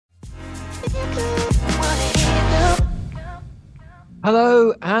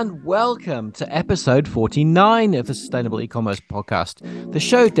Hello and welcome to episode 49 of the Sustainable E-commerce Podcast, the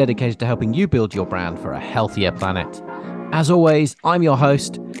show dedicated to helping you build your brand for a healthier planet. As always, I'm your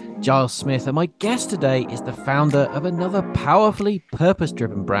host, Giles Smith, and my guest today is the founder of another powerfully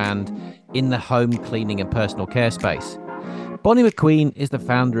purpose-driven brand in the home cleaning and personal care space. Bonnie Macqueen is the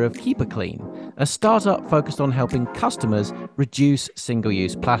founder of Keep It Clean, a startup focused on helping customers reduce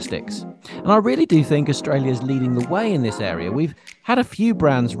single-use plastics. And I really do think Australia is leading the way in this area. We've had a few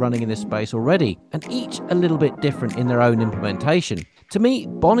brands running in this space already, and each a little bit different in their own implementation. To me,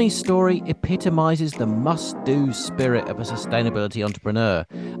 Bonnie's story epitomizes the must-do spirit of a sustainability entrepreneur,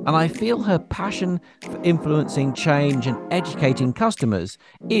 and I feel her passion for influencing change and educating customers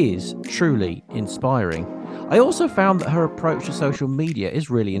is truly inspiring. I also found that her approach to social media is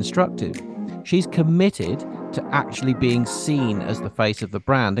really instructive. She's committed to actually being seen as the face of the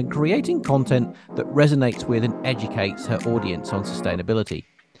brand and creating content that resonates with and educates her audience on sustainability.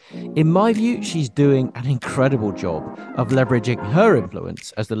 In my view, she's doing an incredible job of leveraging her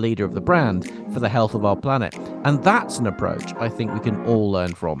influence as the leader of the brand for the health of our planet. And that's an approach I think we can all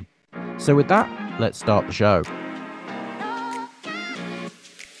learn from. So with that, let's start the show.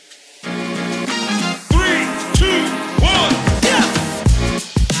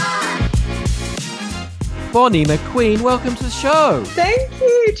 Bonnie Macqueen, welcome to the show. Thank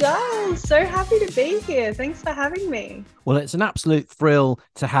you, Giles. So happy to be here. Thanks for having me. Well, it's an absolute thrill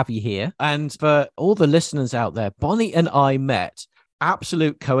to have you here. And for all the listeners out there, Bonnie and I met,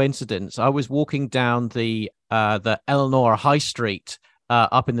 absolute coincidence. I was walking down the Eleanor High Street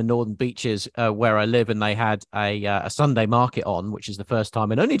up in the Northern Beaches where I live, and they had a Sunday market on, which is the first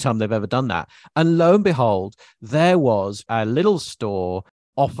time and only time they've ever done that. And lo and behold, there was a little store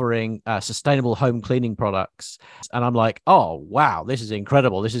offering sustainable home cleaning products. And I'm like, oh, wow, this is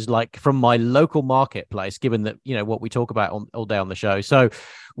incredible. This is like from my local marketplace, given that, you know, what we talk about all day on the show. So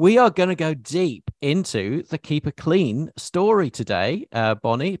we are going to go deep into the Keep It Clean story today,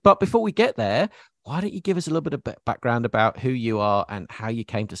 Bonnie. But before we get there, why don't you give us a little bit of background about who you are and how you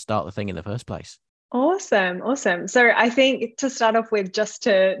came to start the thing in the first place? Awesome. So I think to start off with, just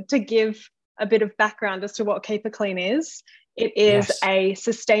to give a bit of background as to what Keep It Clean is. It is a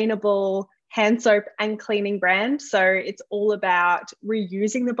sustainable hand soap and cleaning brand. So it's all about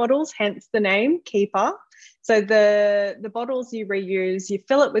reusing the bottles, hence the name Keeper. So the bottles you reuse, you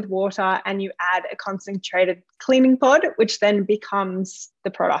fill it with water and you add a concentrated cleaning pod, which then becomes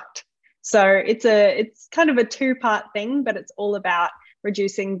the product. So it's kind of a two-part thing, but it's all about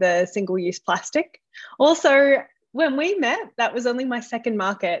reducing the single-use plastic. Also, when we met, that was only my second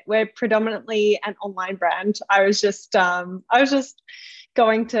market. We're predominantly an online brand. I was just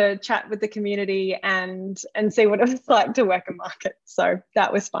going to chat with the community and see what it was like to work a market. So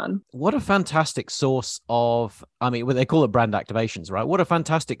that was fun. What a fantastic source of, well, they call it brand activations, right? What a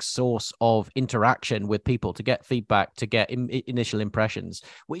fantastic source of interaction with people to get feedback, to get initial impressions,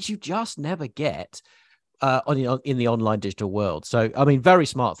 which you just never get in the online digital world. So, very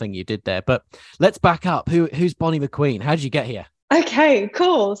smart thing you did there. But let's back up. Who's Bonnie Macqueen? How did you get here? Okay,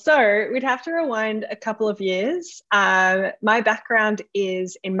 cool. So we'd have to rewind a couple of years. My background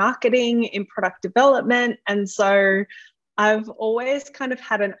is in marketing, in product development. And so I've always kind of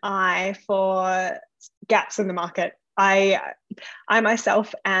had an eye for gaps in the market. I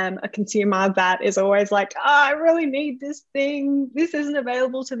myself am a consumer that is always like, I really need this thing. This isn't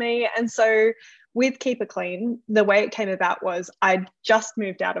available to me. And so with Keep It Clean, the way it came about was I just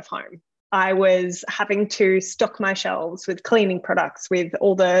moved out of home. I was having to stock my shelves with cleaning products, with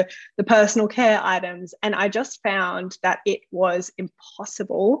all the personal care items. And I just found that it was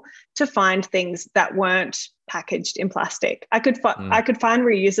impossible to find things that weren't packaged in plastic. I could find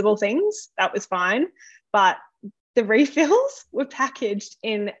reusable things. That was fine. But the refills were packaged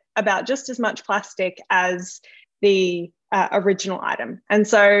in about just as much plastic as the original item. And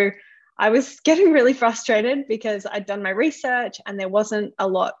so I was getting really frustrated because I'd done my research and there wasn't a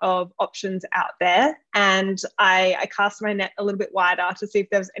lot of options out there. And I cast my net a little bit wider to see if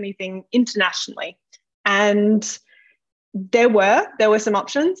there was anything internationally. And there were some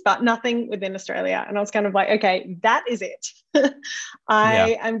options, but nothing within Australia. And I was kind of like, okay, that is it.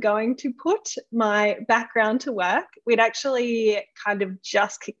 I am going to put my background to work. We'd actually kind of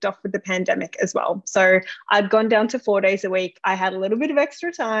just kicked off with the pandemic as well. So I'd gone down to 4 days a week. I had a little bit of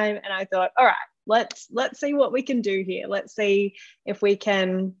extra time and I thought, all right, let's see what we can do here. Let's see if we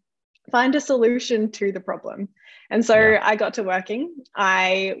can find a solution to the problem. And so I got to working.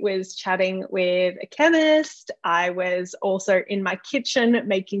 I was chatting with a chemist. I was also in my kitchen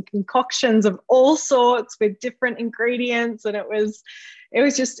making concoctions of all sorts with different ingredients. And it was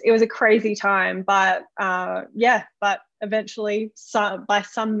a crazy time. But but eventually, by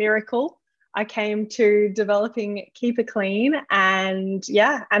some miracle, I came to developing Keep It Clean, and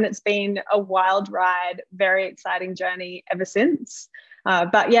it's been a wild ride, very exciting journey ever since.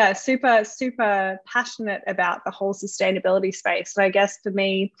 But yeah, super, super passionate about the whole sustainability space. So I guess for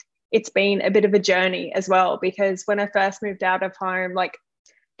me, it's been a bit of a journey as well, because when I first moved out of home, like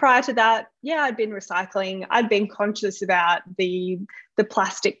prior to that, I'd been recycling. I'd been conscious about the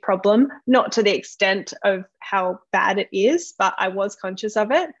plastic problem, not to the extent of how bad it is, but I was conscious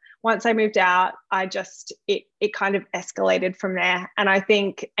of it. Once I moved out, it kind of escalated from there. And I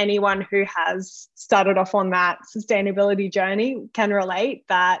think anyone who has started off on that sustainability journey can relate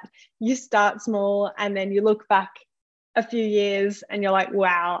that you start small and then you look back a few years and you're like,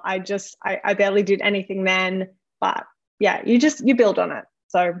 wow, I barely did anything then. But you build on it.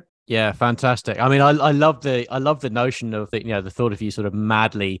 So yeah, fantastic. I mean, I love the notion of the thought of you sort of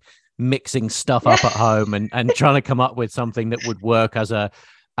madly mixing stuff up at home and trying to come up with something that would work as a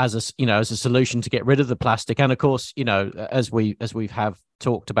solution to get rid of the plastic. And of course, as we have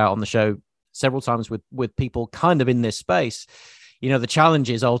talked about on the show several times with people kind of in this space, the challenge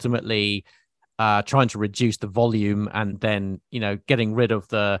is ultimately trying to reduce the volume and then, getting rid of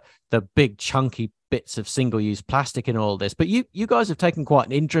the big chunky bits of single-use plastic in all this. But you guys have taken quite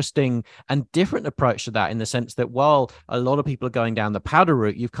an interesting and different approach to that, in the sense that while a lot of people are going down the powder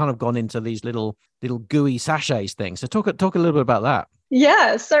route, you've kind of gone into these little gooey sachets things. So talk a little bit about that.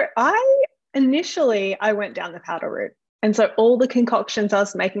 Yeah, so initially I went down the powder route. And so all the concoctions I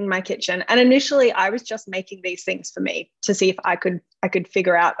was making in my kitchen, and initially I was just making these things for me to see if I could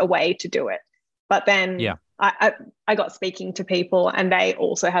figure out a way to do it. But then I got speaking to people and they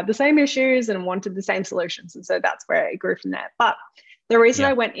also had the same issues and wanted the same solutions. And so that's where it grew from there. But the reason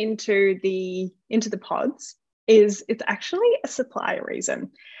I went into the pods is it's actually a supply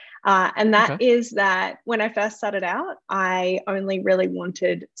reason. And that is that when I first started out, I only really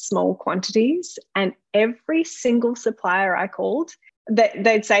wanted small quantities, and every single supplier I called,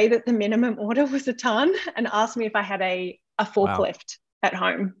 they'd say that the minimum order was a ton and asked me if I had a forklift at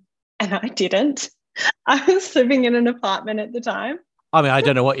home. And I didn't. I was living in an apartment at the time. I mean, I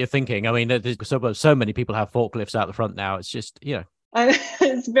don't know what you're thinking. I mean, there's so many people have forklifts out the front now. It's just,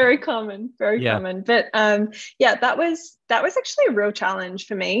 it's very common, common. But that was actually a real challenge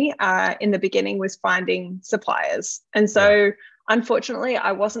for me in the beginning, was finding suppliers. And so unfortunately,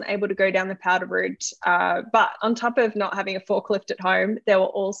 I wasn't able to go down the powder route. But on top of not having a forklift at home, there were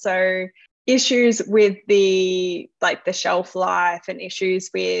also issues with the shelf life, and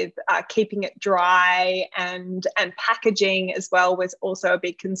issues with keeping it dry, and packaging as well was also a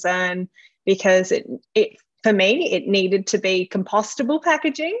big concern, because it for me, it needed to be compostable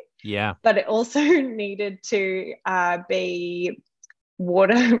packaging. Yeah. But it also needed to be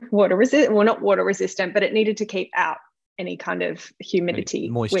water resistant. Well, not water resistant, but it needed to keep out any kind of humidity.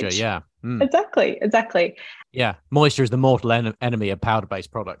 Moisture, Exactly. Yeah. Moisture is the mortal enemy of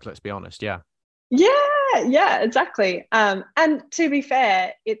powder-based products, let's be honest. Yeah. Yeah, exactly. And to be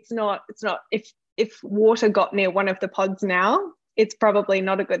fair, it's not if water got near one of the pods now, it's probably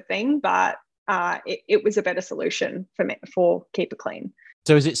not a good thing, but it was a better solution for Keep It Clean.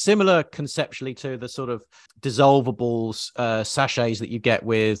 So is it similar conceptually to the sort of dissolvables sachets that you get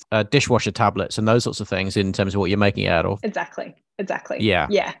with dishwasher tablets and those sorts of things, in terms of what you're making it out of? Exactly.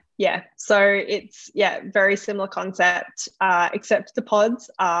 Yeah. So it's very similar concept, except the pods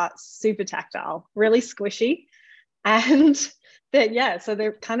are super tactile, really squishy, and so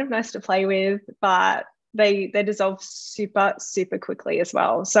they're kind of nice to play with, but they dissolve super, super quickly as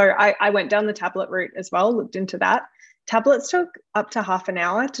well. So I went down the tablet route as well, looked into that. Tablets took up to half an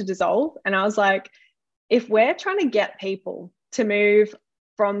hour to dissolve. And I was like, if we're trying to get people to move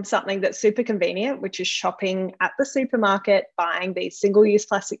from something that's super convenient, which is shopping at the supermarket, buying these single-use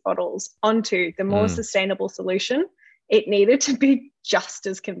plastic bottles, onto the more sustainable solution, it needed to be just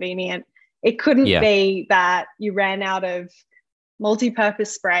as convenient. It couldn't be that you ran out of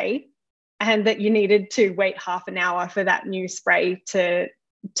multi-purpose spray and that you needed to wait half an hour for that new spray to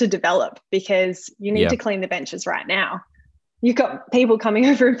develop, because you need to clean the benches right now. You've got people coming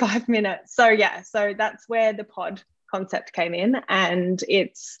over in 5 minutes. So that's where the pod concept came in, and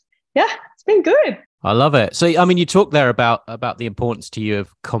it's been good. I love it. So, I mean, you talked there about the importance to you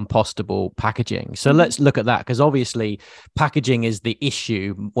of compostable packaging. So let's look at that, because obviously packaging is the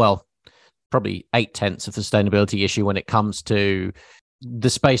issue. Well, probably 8/10 of the sustainability issue when it comes to the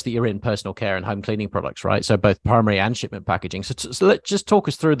space that you're in, personal care and home cleaning products, right? So both primary and shipment packaging. So let's just talk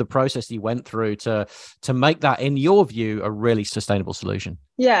us through the process you went through to make that, in your view, a really sustainable solution.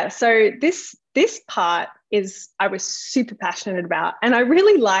 Yeah. So this part is I was super passionate about, and I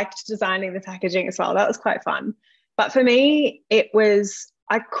really liked designing the packaging as well. That was quite fun. But for me, it was,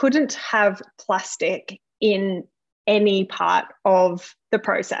 I couldn't have plastic in any part of the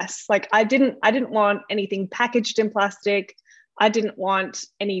process. Like I didn't want anything packaged in plastic. I didn't want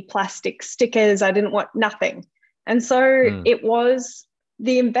any plastic stickers. I didn't want nothing. And so it was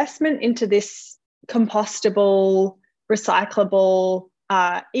the investment into this compostable, recyclable,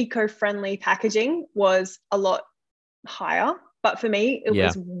 eco-friendly packaging was a lot higher. But for me, it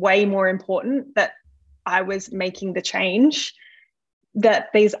was way more important that I was making the change that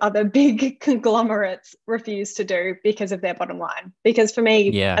these other big conglomerates refuse to do because of their bottom line. Because for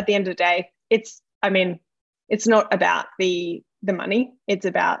me, at the end of the day, it's not about the money. It's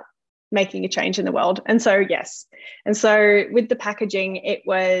about making a change in the world. And so, yes. And so with the packaging, it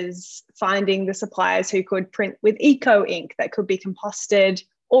was finding the suppliers who could print with eco ink that could be composted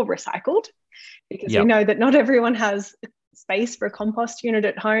or recycled, because we know that not everyone has space for a compost unit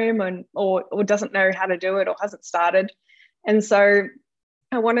at home or doesn't know how to do it or hasn't started. And so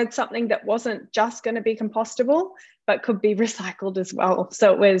I wanted something that wasn't just going to be compostable, but could be recycled as well.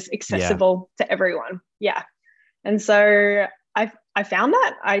 So it was accessible to everyone. Yeah. And so I found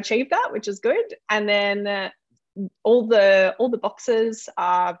that, I achieved that, which is good. And then all the boxes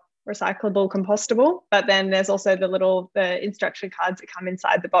are recyclable, compostable, but then there's also the instruction cards that come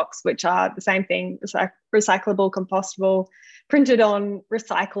inside the box, which are the same thing, recyclable, compostable, printed on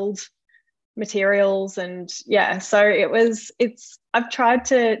recycled materials. And so I've tried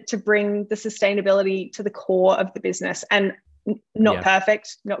to bring the sustainability to the core of the business, and not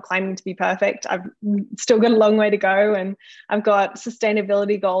perfect, not claiming to be perfect. I've still got a long way to go, and I've got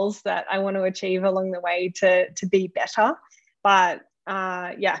sustainability goals that I want to achieve along the way to be better. But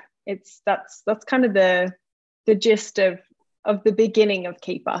that's kind of the gist of the beginning of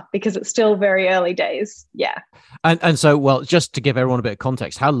Keeper, because it's still very early days. Yeah. And so, well, just to give everyone a bit of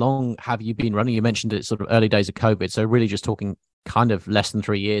context, how long have you been running? You mentioned it's sort of early days of COVID. So really just talking kind of less than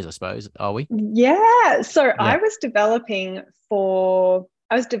 3 years, I suppose, are we? Yeah. So I was developing for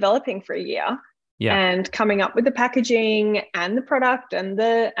a year. Yeah. And coming up with the packaging and the product and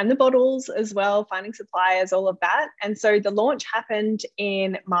the bottles as well, finding suppliers, all of that. And so the launch happened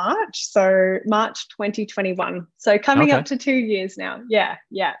in March 2021. So coming up to 2 years now. Yeah.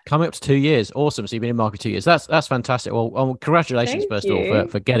 Coming up to 2 years. Awesome. So you've been in market 2 years. That's fantastic. Well, congratulations, first of all,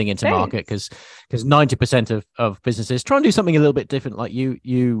 for getting into market, because 90% of businesses try and do something a little bit different, like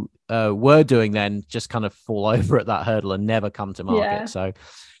you were doing then, just kind of fall over at that hurdle and never come to market. Yeah.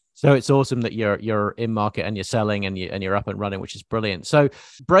 So it's awesome that you're in market and you're selling and you're up and running, which is brilliant. So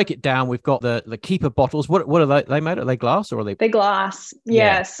break it down. We've got the Keeper bottles. What are they made? Are they glass or are they? They're glass.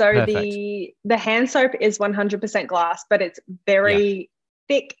 Yeah. So perfect. The hand soap is 100% glass, but it's very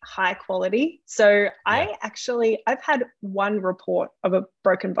thick, high quality. So I've had one report of a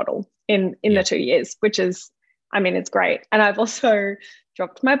broken bottle in the 2 years, which is, it's great. And I've also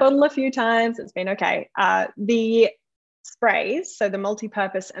dropped my bottle a few times. It's been okay. The sprays, so the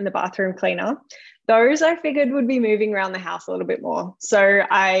multi-purpose and the bathroom cleaner, those I figured would be moving around the house a little bit more. So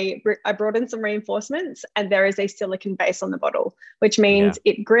I brought in some reinforcements, and there is a silicone base on the bottle, which means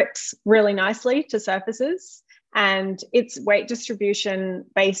it grips really nicely to surfaces, and its weight distribution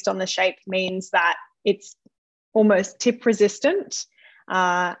based on the shape means that it's almost tip resistant.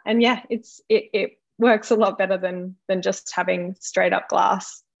 It works a lot better than just having straight up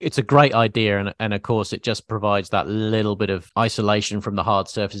glass. It's a great idea. And of course, it just provides that little bit of isolation from the hard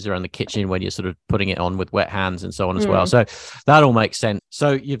surfaces around the kitchen when you're sort of putting it on with wet hands and so on as well. So that all makes sense.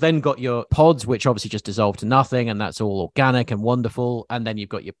 So you've then got your pods, which obviously just dissolve to nothing, and that's all organic and wonderful. And then you've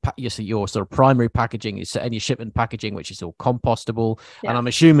got your sort of primary packaging and your shipment packaging, which is all compostable. Yeah. And I'm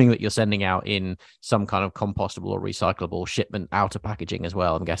assuming that you're sending out in some kind of compostable or recyclable shipment outer packaging as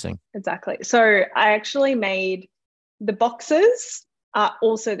well, I'm guessing. Exactly. So I actually made the boxes are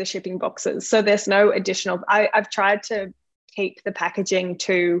also the shipping boxes. So there's no additional, I've tried to keep the packaging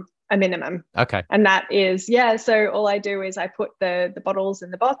to a minimum. Okay. And that is, so all I do is I put the bottles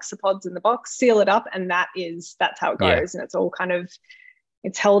in the box, the pods in the box, seal it up, and that's how it goes. Yeah. And it's all kind of,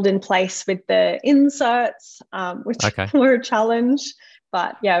 it's held in place with the inserts, which were a challenge.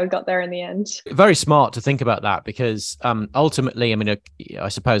 But we got there in the end. Very smart to think about that, because ultimately, I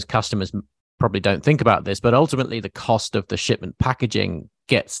suppose customers probably don't think about this, but ultimately the cost of the shipment packaging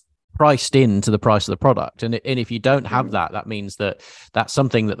gets priced into the price of the product. And if you don't have that, that means that that's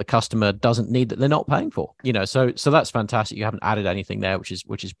something that the customer doesn't need, that they're not paying for, so that's fantastic. You haven't added anything there, which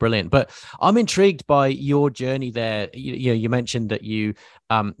is brilliant. But I'm intrigued by your journey there. You mentioned that you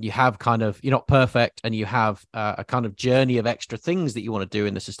have kind of, you're not perfect, and you have a kind of journey of extra things that you want to do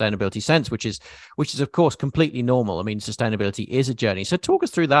in the sustainability sense, which is of course completely normal. I mean, sustainability is a journey. So talk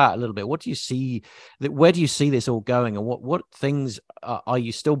us through that a little bit. What do you see, where do you see this all going, and what things are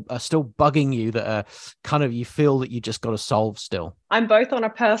still bugging you that are kind of, you feel that you just got to solve still? I'm both on a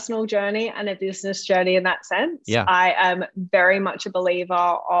personal journey and a business journey in that sense. Yeah. I am very much a believer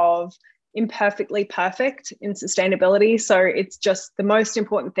of imperfectly perfect in sustainability. So it's just, the most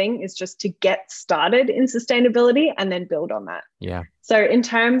important thing is just to get started in sustainability and then build on that. Yeah. So in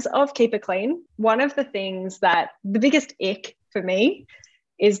terms of Keep It Clean, one of the things that the biggest ick for me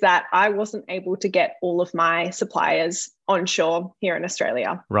is that I wasn't able to get all of my suppliers onshore here in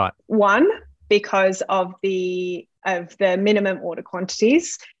Australia. Right. One, because of the minimum order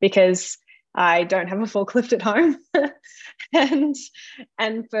quantities, because I don't have a forklift at home,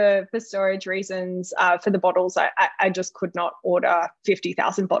 and for storage reasons, for the bottles, I just could not order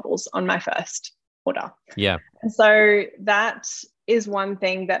 50,000 bottles on my first order. Yeah. So that is one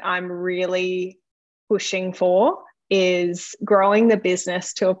thing that I'm really pushing for, is growing the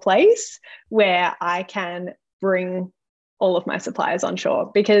business to a place where I can bring all of my suppliers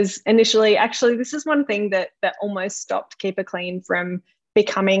onshore. Because initially, actually, this is one thing that almost stopped Keep It Clean from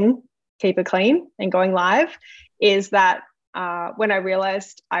becoming Keep It Clean and going live, is that when I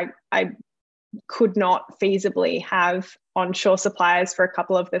realized I could not feasibly have onshore suppliers for a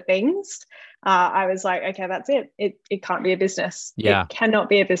couple of the things, I was like, okay, that's it. It can't be a business. Yeah. It cannot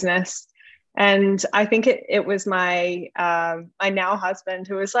be a business. And I think it was my now husband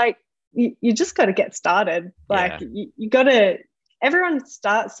who was like, you just got to get started. Like, you got to, everyone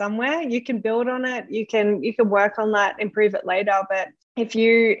starts somewhere. You can build on it. You can work on that, improve it later. But if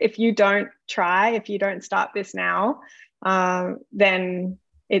you don't try, if you don't start this now, then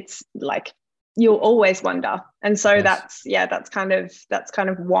it's like, you'll always wonder. And so that's kind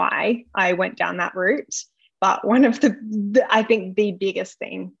of why I went down that route. But one of I think the biggest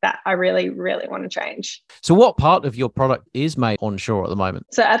thing that I really, really want to change. So what part of your product is made onshore at the moment?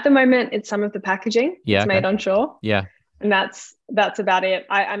 So at the moment, it's some of the packaging. Yeah, it's made onshore. Yeah. And that's about it.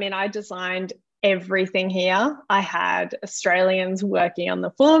 I mean, I designed everything here. I had Australians working on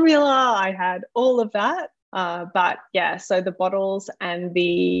the formula. I had all of that. But yeah, so the bottles and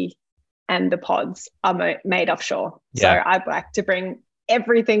the pods are made offshore. Yeah. So I'd like to bring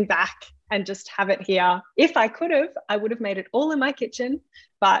everything back and just have it here. If I could have, I would have made it all in my kitchen,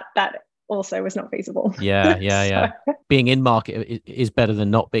 but that also was not feasible. Yeah. Being in market is better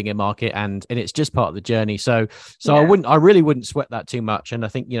than not being in market, and it's just part of the journey. So I really wouldn't sweat that too much. And I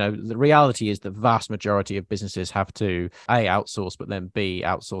think, the reality is the vast majority of businesses have to A, outsource, but then B,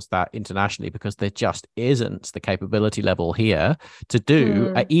 outsource that internationally, because there just isn't the capability level here to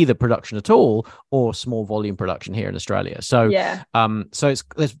do either production at all or small volume production here in Australia. So so it's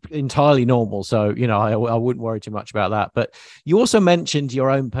entirely normal. So I wouldn't worry too much about that. But you also mentioned your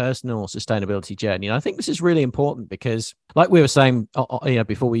own personal sustainability journey, and I think this is really important, because like we were saying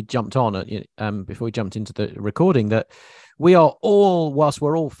before we jumped into the recording, that we are all, whilst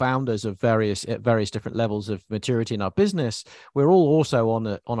we're all founders of various different levels of maturity in our business, we're all also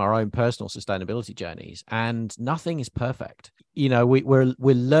on our own personal sustainability journeys, and nothing is perfect. We're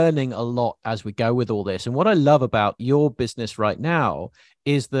learning a lot as we go with all this. And what I love about your business right now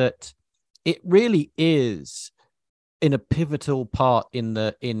is that it really is in a pivotal part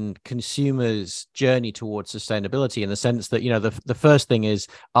in consumers' journey towards sustainability, in the sense that, the first thing is,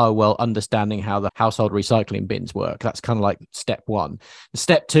 understanding how the household recycling bins work. That's kind of like step one.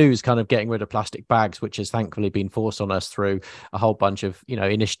 Step two is kind of getting rid of plastic bags, which has thankfully been forced on us through a whole bunch of,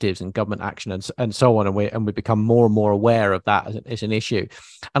 initiatives and government action and so on. And we become more and more aware of that as an issue.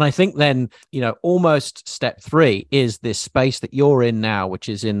 And I think then, almost step three is this space that you're in now, which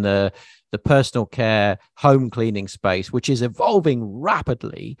is in the personal care, home cleaning space, which is evolving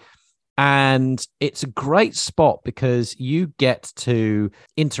rapidly. And it's a great spot because you get to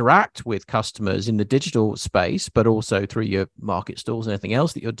interact with customers in the digital space, but also through your market stalls and anything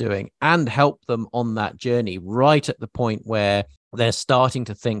else that you're doing, and help them on that journey right at the point where they're starting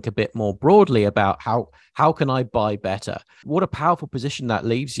to think a bit more broadly about how can I buy better? What a powerful position that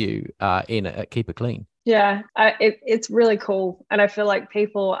leaves you in at Keep It Clean. Yeah, it's really cool. And I feel like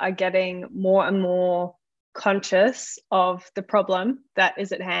people are getting more and more conscious of the problem that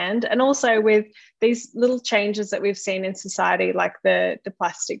is at hand. And also with these little changes that we've seen in society, like the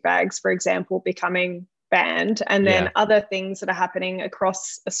plastic bags, for example, becoming banned, and then other things that are happening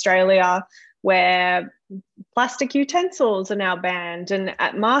across Australia where plastic utensils are now banned, and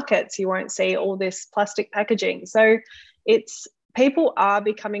at markets you won't see all this plastic packaging. So it's people are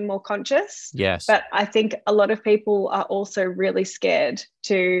becoming more conscious. Yes. But I think a lot of people are also really scared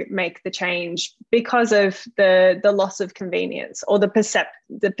to make the change because of the loss of convenience, or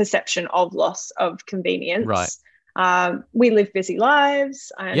the perception of loss of convenience. Right. We live busy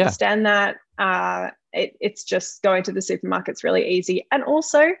lives. I understand that. It's just going to the supermarket's really easy. And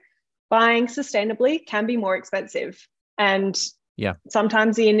also buying sustainably can be more expensive. And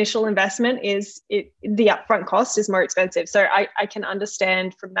sometimes the initial investment the upfront cost is more expensive. So I can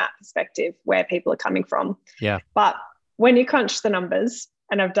understand from that perspective where people are coming from. Yeah. But when you crunch the numbers,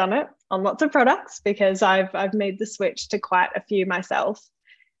 and I've done it on lots of products because I've made the switch to quite a few myself,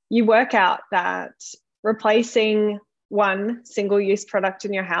 you work out that replacing one single-use product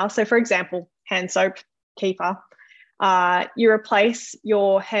in your house, so for example, hand soap, Keeper, you replace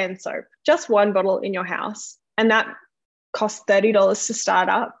your hand soap, just one bottle in your house, and that costs $30 to start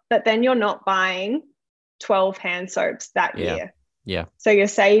up, but then you're not buying 12 hand soaps that year. Yeah. So you're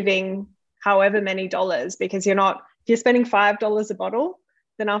saving however many dollars, because if you're spending $5 a bottle,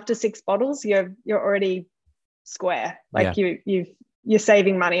 then after 6 bottles, you're already square. Like you're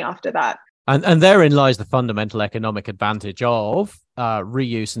saving money after that. And therein lies the fundamental economic advantage of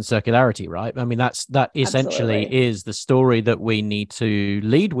reuse and circularity, right? I mean, that essentially is the story that we need to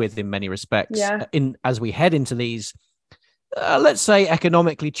lead with in many respects. As we head into these, let's say,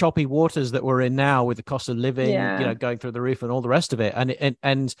 economically choppy waters that we're in now, with the cost of living, going through the roof and all the rest of it.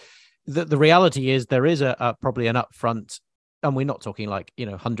 And the reality is there is probably an upfront. And we're not talking like,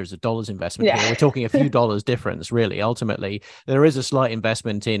 hundreds of dollars investment here. We're talking a few dollars difference, really. Ultimately, there is a slight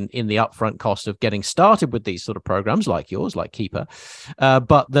investment in the upfront cost of getting started with these sort of programs like yours, like Keeper.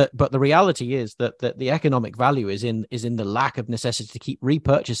 But the reality is that the economic value is in the lack of necessity to keep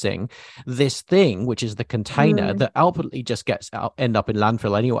repurchasing this thing, which is the container that ultimately just end up in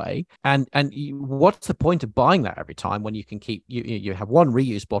landfill anyway. And what's the point of buying that every time when you can keep you have one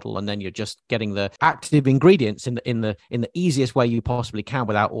reuse bottle, and then you're just getting the active ingredients in the easiest way you possibly can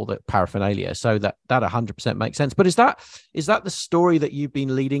without all the paraphernalia. So that 100% makes sense. But is that the story that you've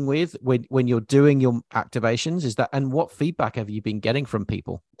been leading with when you're doing your activations? And what feedback have you been getting from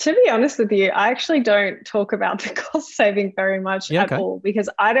people? To be honest with you, I actually don't talk about the cost saving very much at all, because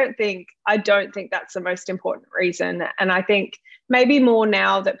I don't think that's the most important reason. And I think maybe more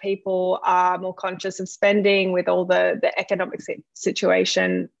now that people are more conscious of spending with all the economic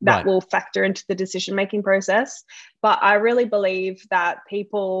situation, that will factor into the decision-making process. But I really believe that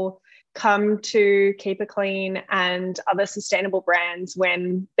people come to Keep It Clean and other sustainable brands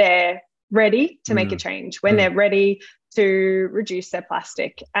when they're ready to make a change, when they're ready to reduce their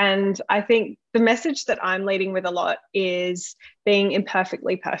plastic. And I think the message that I'm leading with a lot is being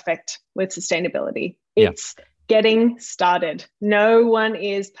imperfectly perfect with sustainability. It's getting started. No one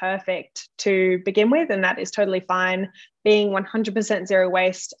is perfect to begin with, and that is totally fine. Being 100% zero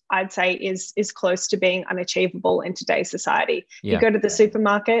waste, I'd say, is close to being unachievable in today's society. You go to the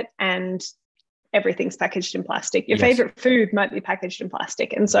supermarket and everything's packaged in plastic. Your favorite food might be packaged in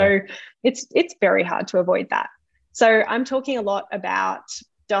plastic. And so it's very hard to avoid that. So I'm talking a lot about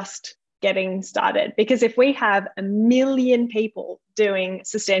just getting started, because if we have 1 million people doing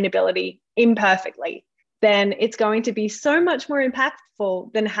sustainability imperfectly, then it's going to be so much more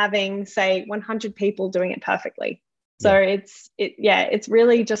impactful than having, say, 100 people doing it perfectly. So it's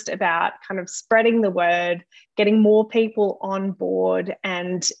really just about kind of spreading the word, getting more people on board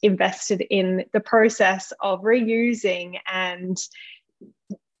and invested in the process of reusing and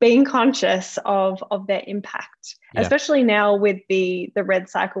being conscious of their impact, especially now with the Red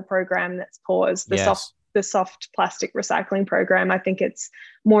Cycle program that's paused, the soft plastic recycling program. I think it's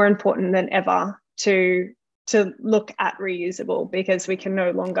more important than ever to look at reusable, because we can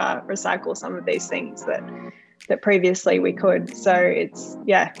no longer recycle some of these things that previously we could. So it's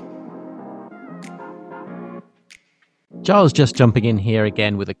Giles just jumping in here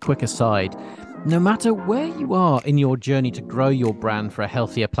again with a quick aside. No matter where you are in your journey to grow your brand for a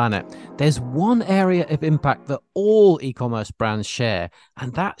healthier planet, there's one area of impact that all e-commerce brands share,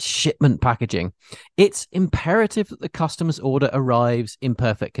 and that's shipment packaging. It's imperative that the customer's order arrives in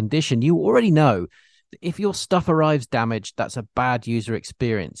perfect condition. You already know if your stuff arrives damaged, that's a bad user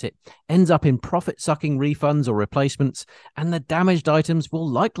experience. It ends up in profit-sucking refunds or replacements, and the damaged items will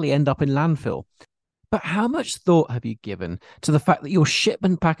likely end up in landfill. But how much thought have you given to the fact that your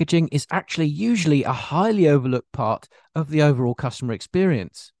shipment packaging is actually usually a highly overlooked part of the overall customer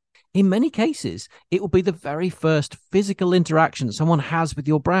experience? In many cases, it will be the very first physical interaction someone has with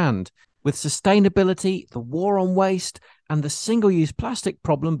your brand. With sustainability, the war on waste, and the single-use plastic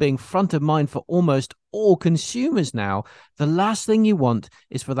problem being front of mind for almost all consumers now, the last thing you want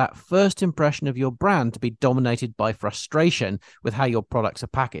is for that first impression of your brand to be dominated by frustration with how your products are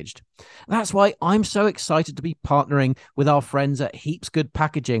packaged. That's why I'm so excited to be partnering with our friends at Heaps Good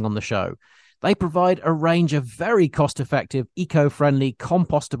Packaging on the show. They provide a range of very cost-effective, eco-friendly,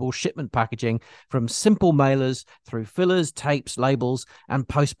 compostable shipment packaging, from simple mailers through fillers, tapes, labels, and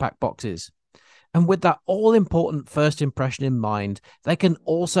post-pack boxes. And with that all-important first impression in mind, they can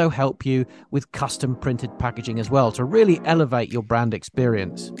also help you with custom printed packaging as well to really elevate your brand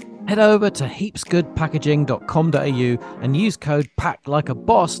experience. Head over to heapsgoodpackaging.com.au and use code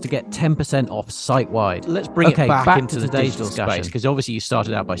PACKLIKEABOSS to get 10% off site-wide. Let's bring it back into the digital space, because obviously you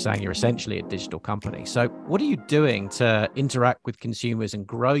started out by saying you're essentially a digital company. So what are you doing to interact with consumers and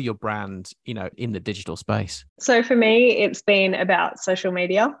grow your brand, in the digital space? So for me, it's been about social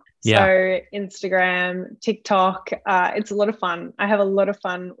media. Yeah. So Instagram, TikTok, it's a lot of fun. I have a lot of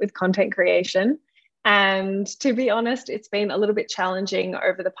fun with content creation. And to be honest, it's been a little bit challenging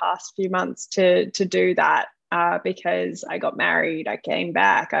over the past few months to do that because I got married, I came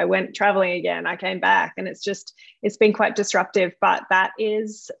back, I went traveling again, I came back, and it's been quite disruptive. But that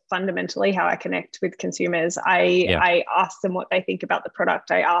is fundamentally how I connect with consumers. I ask them what they think about the product.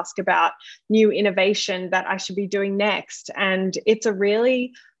 I ask about new innovation that I should be doing next. And it's a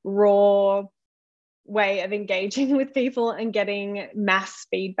really raw way of engaging with people and getting mass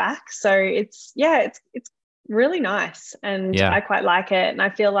feedback. So it's really nice, and I quite like it. And I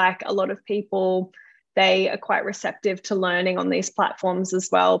feel like a lot of people, they are quite receptive to learning on these platforms as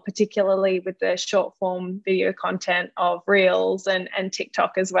well, particularly with the short form video content of Reels and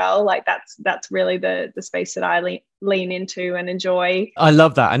TikTok as well. Like that's really the space that I lean into and enjoy. I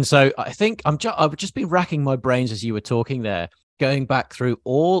love that. And so I think I've just been racking my brains as you were talking there, going back through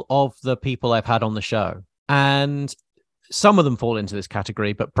all of the people I've had on the show, and some of them fall into this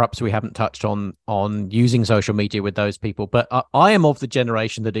category, but perhaps we haven't touched on using social media with those people. But I am of the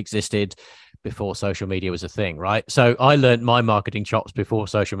generation that existed before social media was a thing, right? So I learned my marketing chops before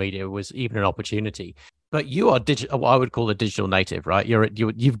social media was even an opportunity. But you are what I would call a digital native, right?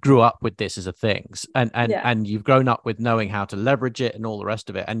 You've grew up with this as a thing, and you've grown up with knowing how to leverage it and all the rest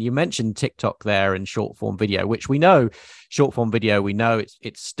of it. And you mentioned TikTok there and short form video, which we know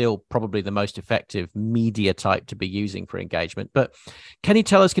it's still probably the most effective media type to be using for engagement. But can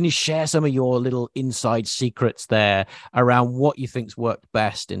you share some of your little inside secrets there around what you think's worked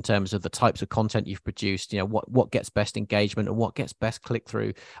best in terms of the types of content you've produced? What gets best engagement and what gets best click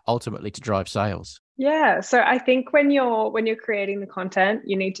through ultimately to drive sales? Yeah. So I think when you're creating the content,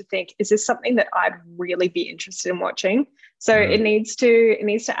 you need to think, is this something that I'd really be interested in watching? So it needs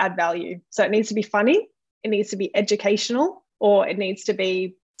to add value. So it needs to be funny, it needs to be educational, or it needs to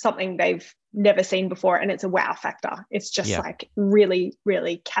be something they've never seen before and it's a wow factor. It's just like really,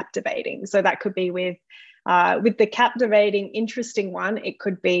 really captivating. So that could be with the captivating, interesting one, it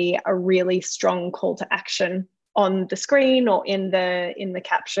could be a really strong call to action on the screen or in the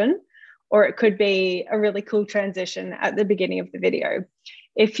caption. Or it could be a really cool transition at the beginning of the video.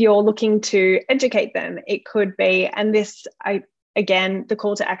 If you're looking to educate them, it could be, and again, the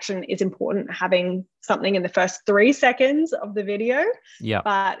call to action is important, having something in the first 3 seconds of the video,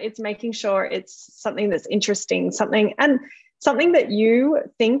 but it's making sure it's something that's interesting, something that you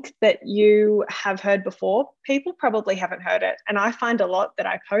think that you have heard before. People probably haven't heard it. And I find a lot that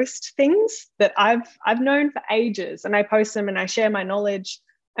I post things that I've known for ages, and I post them and I share my knowledge.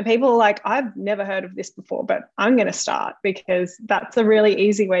 And people are like, I've never heard of this before, but I'm going to start, because that's a really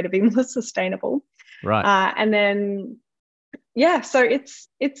easy way to be more sustainable. Right. And then, so it's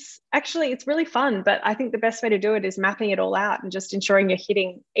really fun. But I think the best way to do it is mapping it all out and just ensuring you're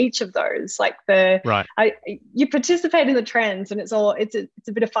hitting each of those. Like you participate in the trends, and it's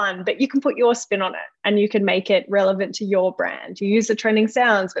a bit of fun, but you can put your spin on it and you can make it relevant to your brand. You use the trending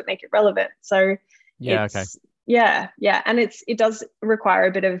sounds, but make it relevant. So and it does require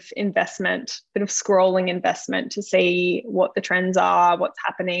a bit of investment, bit of scrolling investment to see what the trends are, what's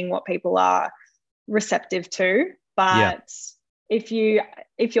happening, what people are receptive to. But if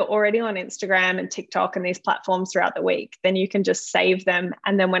you're already on Instagram and TikTok and these platforms throughout the week, then you can just save them.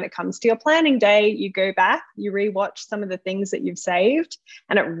 And then when it comes to your planning day, you go back, you rewatch some of the things that you've saved,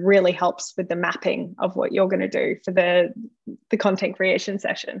 and it really helps with the mapping of what you're going to do for the content creation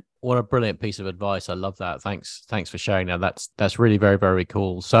session. What a brilliant piece of advice. I love that. Thanks for sharing that. That's really very, very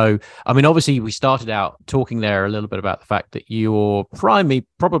cool. So, I mean, obviously we started out talking there a little bit about the fact that your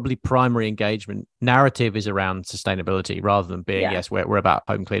primary engagement narrative is around sustainability, rather than being, we're about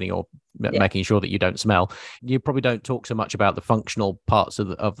home cleaning or making sure that you don't smell. You probably don't talk so much about the functional parts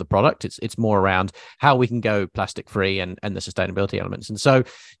of the product. It's more around how we can go plastic free and the sustainability elements. And so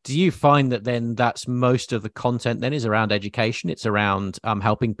do you find that then that's most of the content then is around education? It's around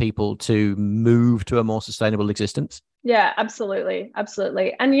helping people to move to a more sustainable existence? Yeah, absolutely.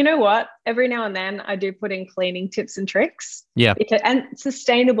 Absolutely. And you know what? Every now and then I do put in cleaning tips and tricks. Yeah. And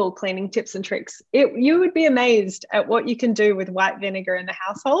sustainable cleaning tips and tricks. You would be amazed at what you can do with white vinegar in the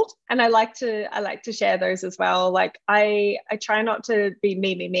household. And I like to share those as well. Like I try not to be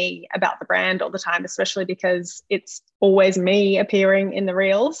me about the brand all the time, especially because it's always me appearing in the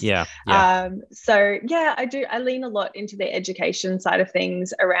reels. Yeah. So yeah, I lean a lot into the education side of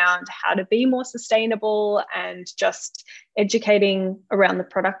things around how to be more sustainable and just educating around the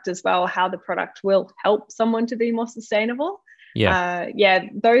product as well, how the product will help someone to be more sustainable.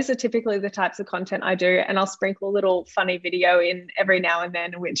 Those are typically the types of content I do, and I'll sprinkle a little funny video in every now and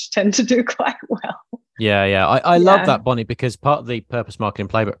then, which tend to do quite well. I love that, Bonnie, because part of the purpose marketing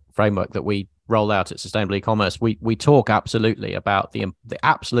framework that we roll out at Sustainable E-commerce, we talk absolutely about the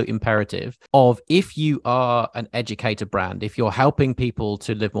absolute imperative of, if you are an educator brand, if you're helping people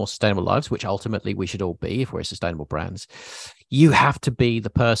to live more sustainable lives, which ultimately we should all be if we're sustainable brands, you have to be the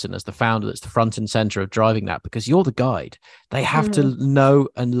person as the founder that's the front and center of driving that, because you're the guide. They have to know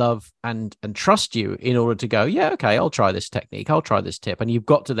and love and trust you in order to go, yeah, okay, I'll try this technique, I'll try this tip. And you've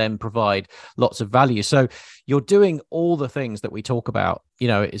got to then provide lots of value. So you're doing all the things that we talk about,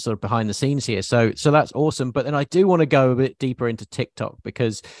 it's sort of behind the scenes here. So that's awesome. But then I do want to go a bit deeper into TikTok,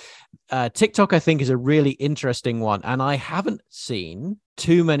 because TikTok, I think, is a really interesting one. And I haven't seen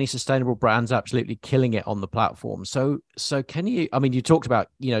too many sustainable brands absolutely killing it on the platform. So can you, you talked about,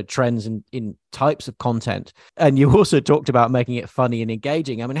 trends in types of content, and you also talked about making it funny and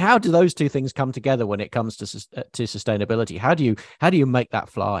engaging. How do those two things come together when it comes to sustainability? How do you make that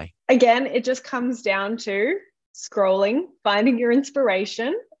fly? Again, it just comes down to scrolling, finding your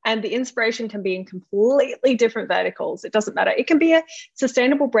inspiration. And the inspiration can be in completely different verticals. It doesn't matter. It can be a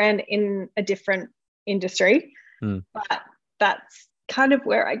sustainable brand in a different industry, but that's kind of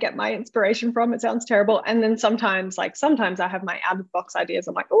where I get my inspiration from. It sounds terrible. And then sometimes I have my out of the box ideas.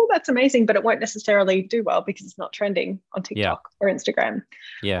 I'm like, oh, that's amazing, but it won't necessarily do well because it's not trending on TikTok or Instagram.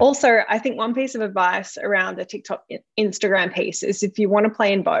 Yeah. Also, I think one piece of advice around the TikTok Instagram piece is, if you want to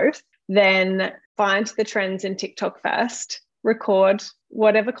play in both, then find the trends in TikTok first, record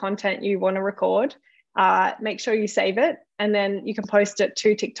whatever content you want to record, make sure you save it, and then you can post it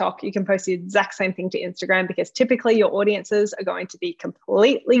to TikTok. You can post the exact same thing to Instagram, because typically your audiences are going to be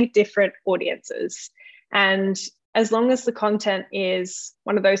completely different audiences. And as long as the content is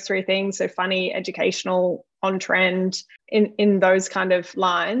one of those three things, so funny, educational, on trend, in those kind of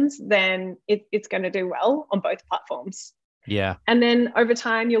lines, then it's going to do well on both platforms. Yeah. And then over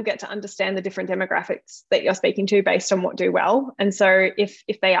time, you'll get to understand the different demographics that you're speaking to based on what do well. And so if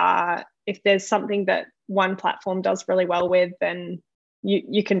there's something that one platform does really well with, then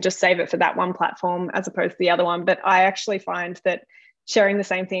you can just save it for that one platform as opposed to the other one. But I actually find that sharing the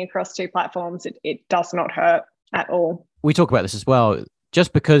same thing across two platforms, it does not hurt at all. We talk about this as well.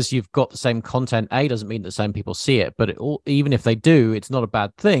 Just because you've got the same content, doesn't mean the same people see it. But even if they do, it's not a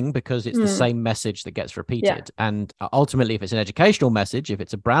bad thing, because it's the same message that gets repeated. Yeah. And ultimately, if it's an educational message, if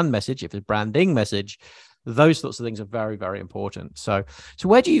it's a brand message, if it's a branding message, those sorts of things are very, very important. So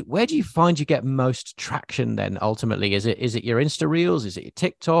where do you find you get most traction then? Ultimately, is it your Insta Reels? Is it your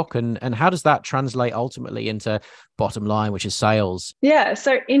TikTok? And how does that translate ultimately into bottom line, which is sales? Yeah.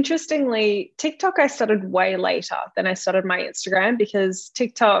 So interestingly, TikTok I started way later than I started my Instagram, because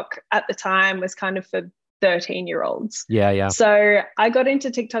TikTok at the time was kind of for 13-year-olds. Yeah. So I got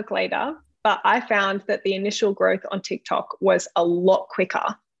into TikTok later, but I found that the initial growth on TikTok was a lot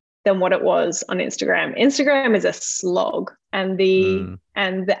quicker than what it was on Instagram. Instagram is a slog, and the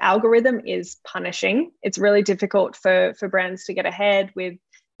algorithm is punishing. It's really difficult for brands to get ahead with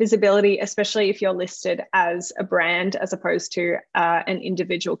visibility, especially if you're listed as a brand as opposed to an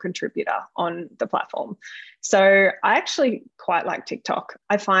individual contributor on the platform. So I actually quite like TikTok.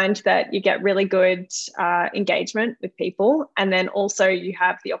 I find that you get really good engagement with people, and then also you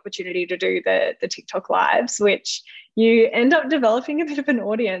have the opportunity to do the TikTok lives, which you end up developing a bit of an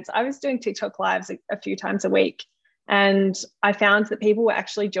audience. I was doing TikTok lives a few times a week, and I found that people were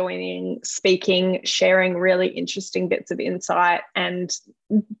actually joining, speaking, sharing really interesting bits of insight and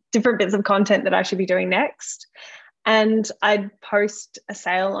different bits of content that I should be doing next. And I'd post a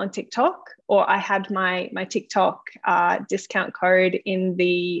sale on TikTok, or I had my TikTok discount code in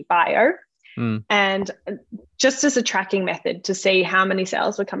the bio. And just as a tracking method to see how many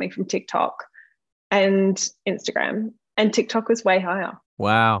sales were coming from TikTok and Instagram. And TikTok was way higher.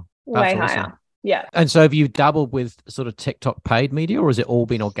 Wow. way That's awesome. higher. Yeah. And so have you dabbled with sort of TikTok paid media, or has it all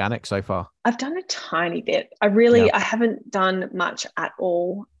been organic so far? I've done a tiny bit. I haven't done much at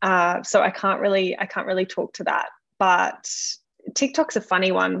all. So I can't really talk to that. But TikTok's a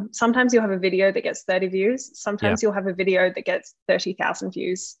funny one. Sometimes you'll have a video that gets 30 views. Sometimes you'll have a video that gets 30,000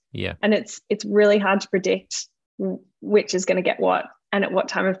 views. Yeah. And it's really hard to predict which is going to get what and at what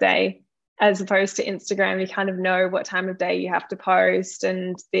time of day. As opposed to Instagram, you kind of know what time of day you have to post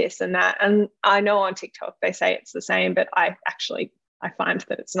and this and that. And I know on TikTok, they say it's the same, but I find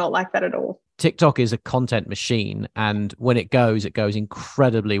that it's not like that at all. TikTok is a content machine, and when it goes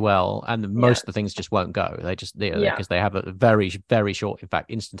incredibly well. And most of the things just won't go. They just because they have a very, very short, in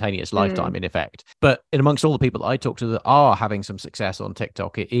fact, instantaneous lifetime in effect. But in amongst all the people that I talk to that are having some success on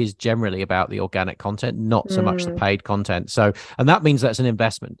TikTok, it is generally about the organic content, not so much the paid content. So, and that means that's an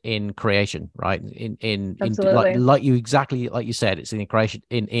investment in creation, right? In like you said, it's in creation,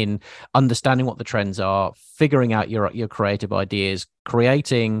 in understanding what the trends are, figuring out your creative ideas,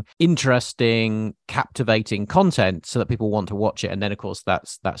 creating interesting, captivating content so that people want to watch it. And then of course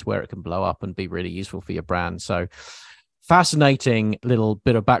that's where it can blow up and be really useful for your brand. So fascinating little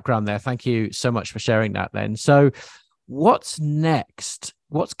bit of background there. Thank you so much for sharing that then. So what's next?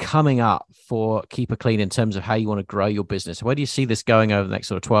 What's coming up for Keep It Clean in terms of how you want to grow your business? Where do you see this going over the next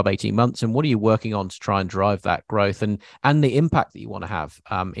sort of 12, 18 months? And what are you working on to try and drive that growth and the impact that you want to have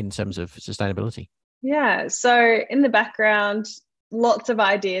in terms of sustainability? Yeah. So in the background, lots of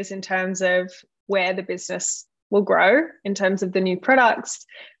ideas in terms of where the business will grow in terms of the new products,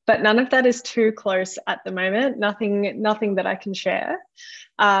 but none of that is too close at the moment. Nothing that I can share.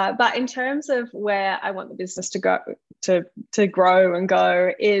 But in terms of where I want the business to go, to grow and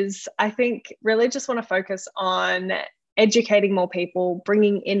go, is I think really just want to focus on educating more people,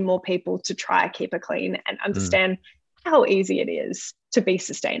 bringing in more people to try Keep It Clean and understand how easy it is to be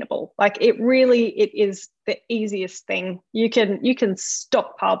sustainable. Like it is the easiest thing. You can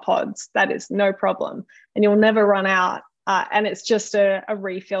stockpile pods. That is no problem. And you'll never run out. And it's just a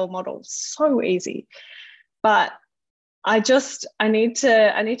refill model. So easy. But I need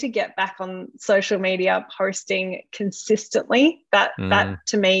to get back on social media posting consistently. That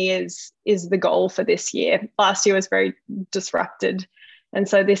to me is the goal for this year. Last year was very disrupted. And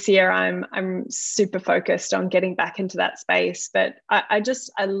so this year I'm super focused on getting back into that space. But I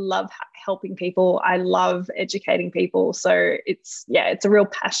love helping people. I love educating people. So it's a real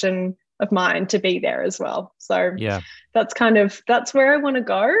passion of mine to be there as well. So that's where I want to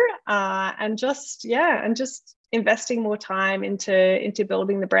go. And just investing more time into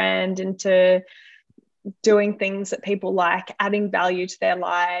building the brand, into doing things that people like, adding value to their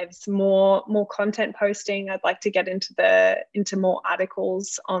lives, more content posting. I'd like to get into more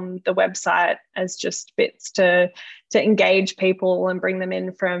articles on the website as just bits to engage people and bring them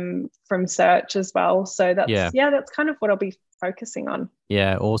in from search as well. So that's kind of what I'll be focusing on.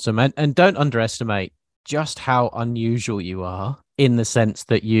 Yeah, awesome. And don't underestimate just how unusual you are, in the sense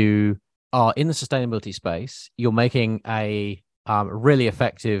that you are in the sustainability space. You're making a really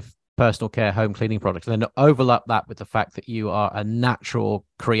effective personal care home cleaning product, and then overlap that with the fact that you are a natural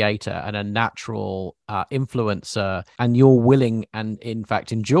creator and a natural influencer, and you're willing and in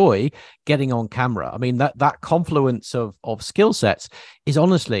fact enjoy getting on camera. I mean, that confluence of skill sets is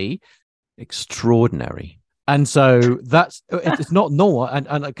honestly extraordinary. And so it's not normal.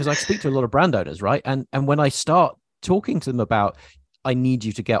 And because I speak to a lot of brand owners, right? And when I start talking to them about, I need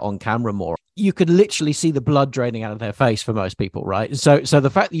you to get on camera more, you could literally see the blood draining out of their face for most people, right? So the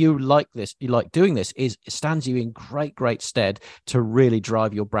fact that you like doing this stands you in great stead to really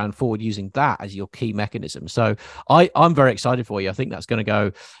drive your brand forward using that as your key mechanism. So I'm very excited for you. I think that's going to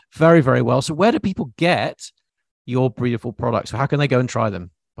go very, very well. So where do people get your beautiful products? How can they go and try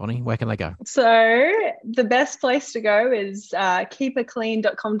them? Bonnie, where can they go? So the best place to go is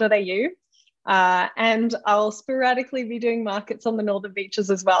keepitclean.com.au. And I'll sporadically be doing markets on the Northern Beaches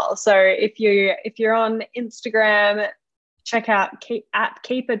as well. So if you're on Instagram, check out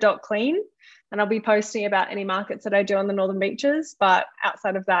keeper.clean, and I'll be posting about any markets that I do on the Northern Beaches. But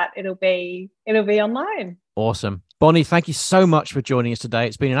outside of that, it'll be online. Awesome. Bonnie, thank you so much for joining us today.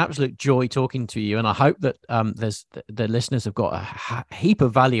 It's been an absolute joy talking to you, and I hope that the listeners have got a heap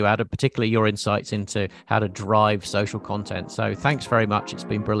of value out of particularly your insights into how to drive social content. So thanks very much. It's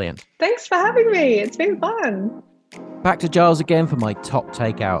been brilliant. Thanks for having me. It's been fun. Back to Giles again for my top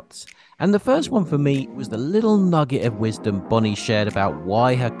takeouts. And the first one for me was the little nugget of wisdom Bonnie shared about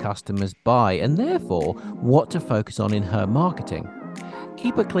why her customers buy, and therefore what to focus on in her marketing.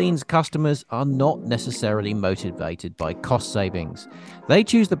 Keep It Clean's customers are not necessarily motivated by cost savings. They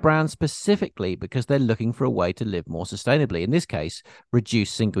choose the brand specifically because they're looking for a way to live more sustainably, in this case, reduce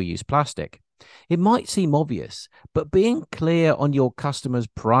single-use plastic. It might seem obvious, but being clear on your customer's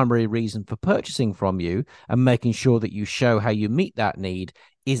primary reason for purchasing from you and making sure that you show how you meet that need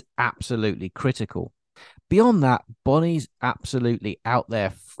is absolutely critical. Beyond that, Bonnie's absolutely out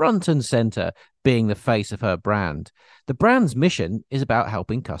there front and center being the face of her brand. The brand's mission is about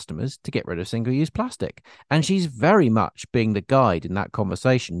helping customers to get rid of single-use plastic, and she's very much being the guide in that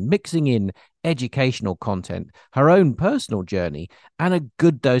conversation, mixing in educational content, her own personal journey, and a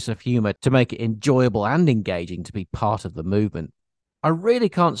good dose of humor to make it enjoyable and engaging to be part of the movement. I really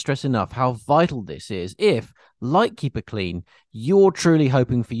can't stress enough how vital this is if, like Keep It Clean, you're truly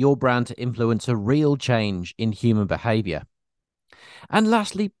hoping for your brand to influence a real change in human behavior. And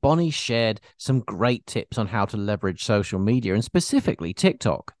lastly, Bonnie shared some great tips on how to leverage social media and specifically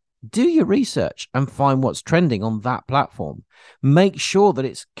TikTok. Do your research and find what's trending on that platform. Make sure that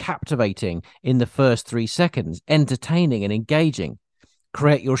it's captivating in the first 3 seconds, entertaining and engaging.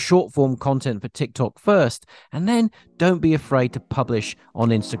 Create your short form content for TikTok first, and then don't be afraid to publish on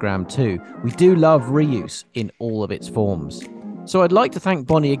Instagram too. We do love reuse in all of its forms. So I'd like to thank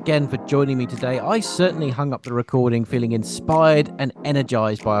Bonnie again for joining me today. I certainly hung up the recording feeling inspired and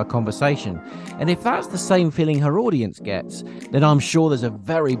energized by our conversation. And if that's the same feeling her audience gets, then I'm sure there's a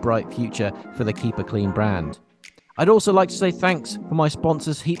very bright future for the Keep It Clean brand. I'd also like to say thanks for my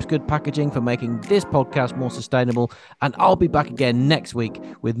sponsors, Heaps Good Packaging, for making this podcast more sustainable. And I'll be back again next week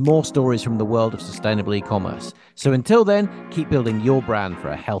with more stories from the world of sustainable e-commerce. So until then, keep building your brand for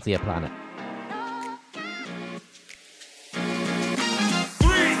a healthier planet.